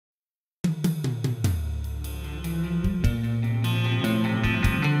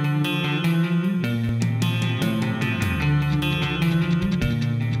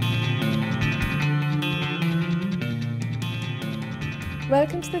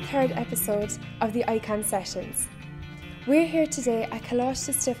Welcome to the third episode of the Icon Sessions. We're here today at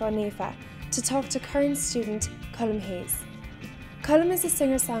Coláiste Stiofáin Naofa to talk to current student Colm Hayes. Colm is a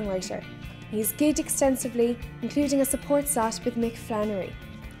singer-songwriter. He's gigged extensively, including a support slot with Mick Flannery.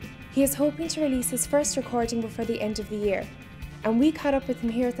 He is hoping to release his first recording before the end of the year, and we caught up with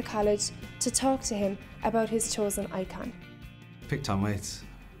him here at the college to talk to him about his chosen icon. I picked Tom Waits.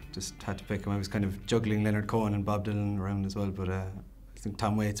 Just had to pick him. I was kind of juggling Leonard Cohen and Bob Dylan around as well, but I think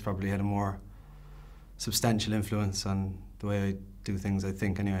Tom Waits probably had a more substantial influence on the way I do things, I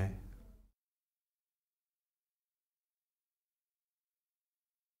think, anyway.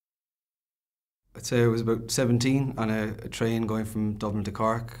 I'd say I was about 17 on a train going from Dublin to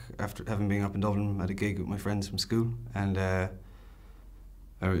Cork after having been up in Dublin at a gig with my friends from school, and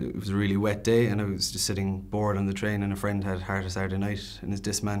it was a really wet day and I was just sitting bored on the train, and a friend had Heart of Saturday Night in his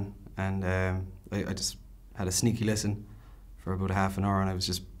Discman, and I just had a sneaky listen for about half an hour and I was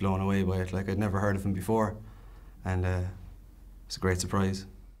just blown away by it. Like, I'd never heard of him before, and it was a great surprise.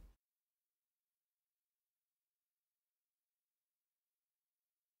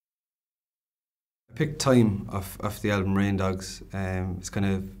 I picked Time off the album Rain Dogs. It's kind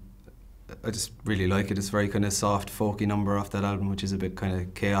of, I just really like it. It's a very kind of soft, folky number off that album, which is a bit kind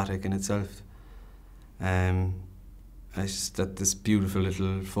of chaotic in itself. It's just that this beautiful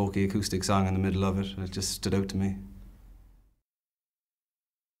little folky acoustic song in the middle of it, it just stood out to me.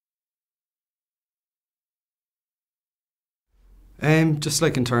 Just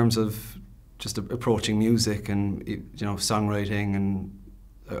like in terms of just approaching music and, you know, songwriting, and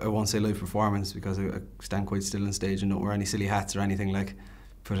I won't say live performance because I stand quite still on stage and don't wear any silly hats or anything, like.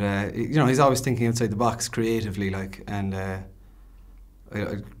 But you know, he's always thinking outside the box creatively, like, and I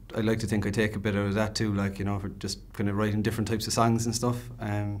like to think I take a bit out of that too, like, you know, for just kind of writing different types of songs and stuff.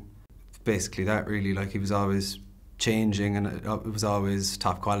 Basically that, really. Like, he was always changing and it was always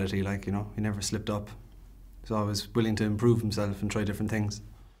top quality, like, you know, he never slipped up. He was always willing to improve himself and try different things.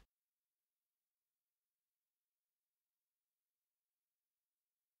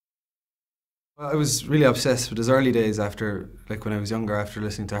 I was really obsessed with his early days after, like, when I was younger, after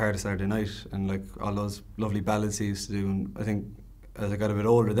listening to Heart of Saturday Night and, like, all those lovely ballads he used to do. And I think as I got a bit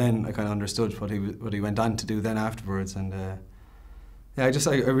older then, I kind of understood what he went on to do then afterwards. And yeah,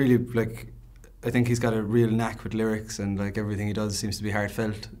 I really, like, I think he's got a real knack with lyrics, and, like, everything he does seems to be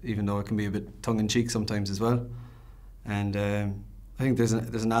heartfelt, even though it can be a bit tongue-in-cheek sometimes as well. And I think there's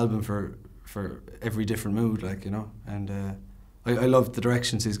an album for every different mood, like, you know. And I love the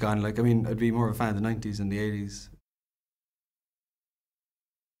directions he's gone. Like, I mean, I'd be more of a fan of the 90s and the 80s.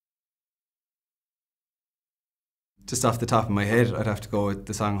 Just off the top of my head, I'd have to go with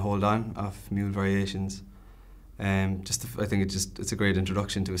the song Hold On off Mule Variations. I think it's a great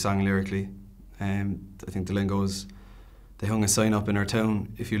introduction to a song lyrically. I think the line goes, "They hung a sign up in our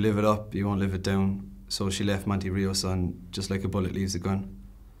town, if you live it up, you won't live it down. So she left Monte Rio son, just like a bullet leaves a gun."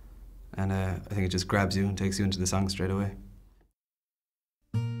 And I think it just grabs you and takes you into the song straight away.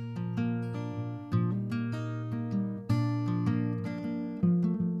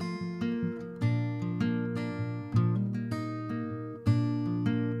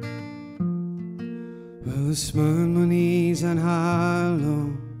 Well, I smile my knees on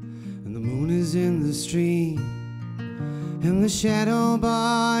hollow, and the moon is in the street, and the shadow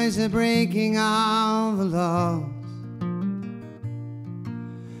boys are breaking all the laws.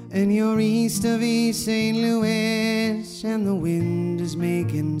 And you're east of East St. Louis, and the wind is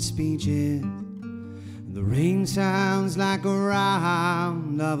making speeches, and the rain sounds like a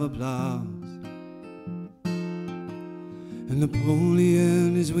round of applause. And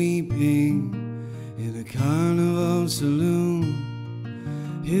Napoleon is weeping in a carnival saloon.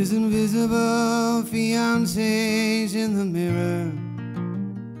 His invisible fiancee's in the mirror,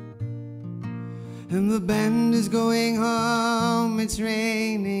 and the band is going home. It's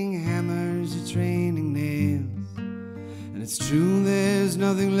raining hammers, it's raining nails, and it's true there's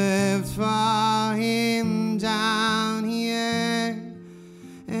nothing left for him down here.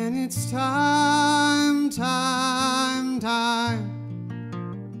 And it's time, time, time.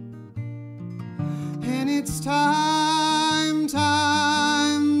 And it's time,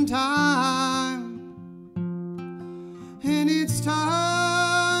 time, time. And it's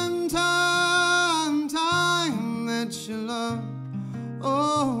time, time, time that you love.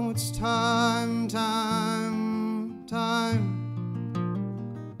 Oh, it's time, time, time.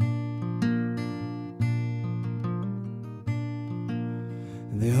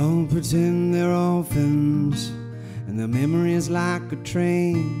 And they all pretend they're orphans, and their memory is like a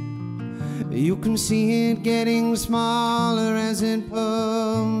train. You can see it getting smaller as it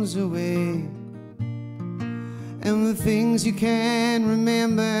pulls away. And the things you can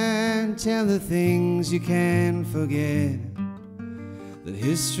remember tell the things you can forget. That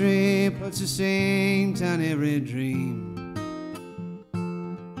history puts a saint on every dream.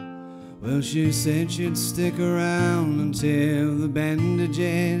 Well, she said she'd stick around until the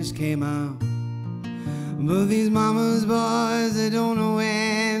bandages came out. But these mama's boys, they don't know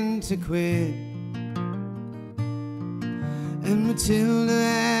when to quit. And Matilda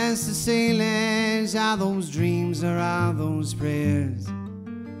asked the sailors, are those dreams or are those prayers?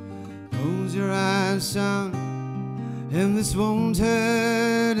 Close your eyes, son, and this won't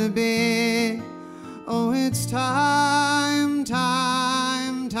hurt a bit. Oh, it's time,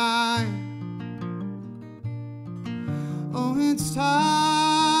 time, time. Oh, it's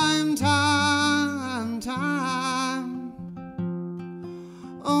time, time, time.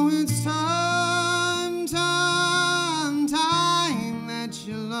 Oh, it's time, time, time that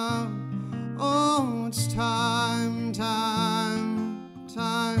you love. Oh, it's time, time,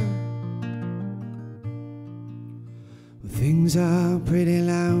 time. Things are pretty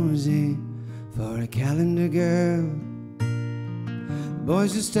lousy for a calendar girl. The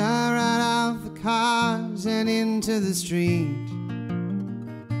boys just stare right out the cars and into the street.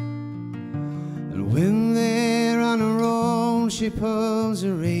 And when they're on a roll, she pulls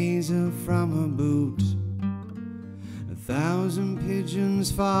a razor from her boot. 1,000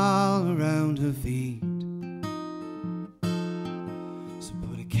 pigeons fall around her feet. So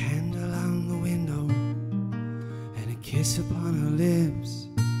put a candle on the window and a kiss upon her lips,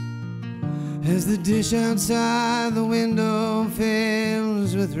 as the dish outside the window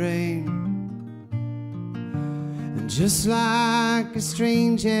fills with rain. And just like a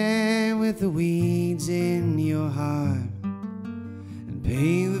stranger with the weeds in your heart, and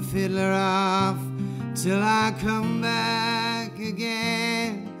pay the fiddler off till I come back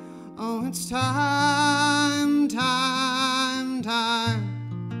again. Oh, it's time, time, time.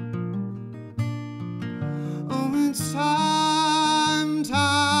 Oh, it's time,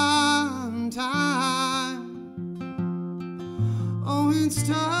 time, time. Oh, it's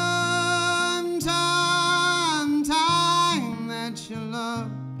time, time, time that you love.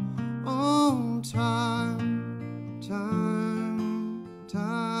 Oh, time, time,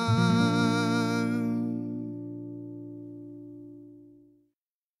 time.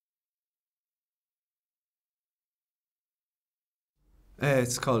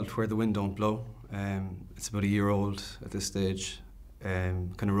 It's called Where the Wind Don't Blow. It's about a year old at this stage.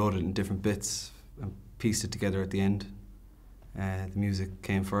 Kind of wrote it in different bits and pieced it together at the end. The music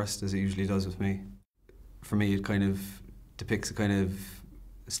came first, as it usually does with me. For me, it kind of depicts a kind of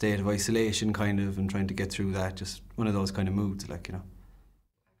state of isolation, kind of, and trying to get through that. Just one of those kind of moods, like, you know.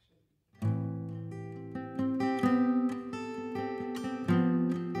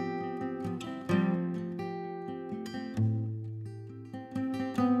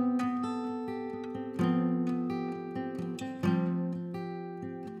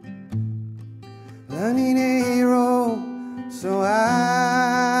 I need a hero so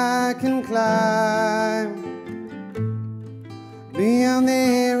I can climb beyond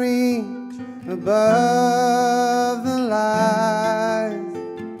their reach, above the lies.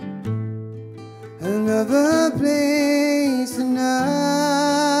 Another place,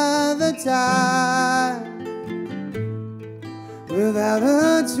 another time, without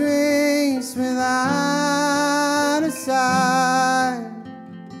a trace, without a sign.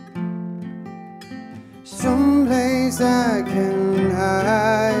 Someplace I can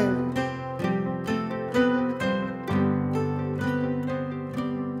hide,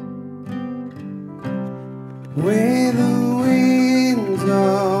 where the wind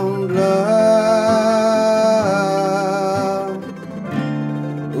don't blow,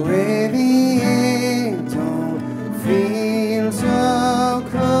 where the air don't feel so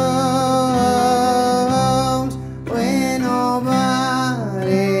cold, where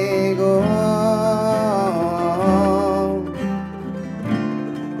nobody goes,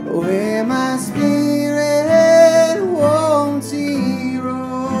 where my spirit won't zero,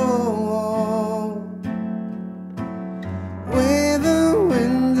 where the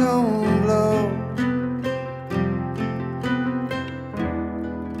wind don't blow.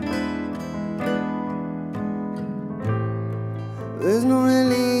 There's no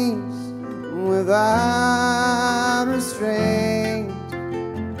release without restraint,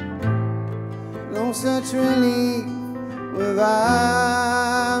 no such relief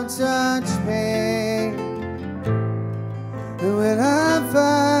without such pain. And when I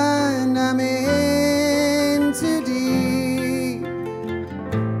find I'm in too deep,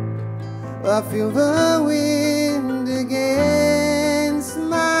 I feel the wind against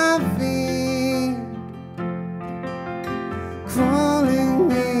my feet.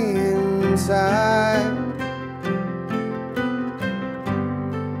 inside.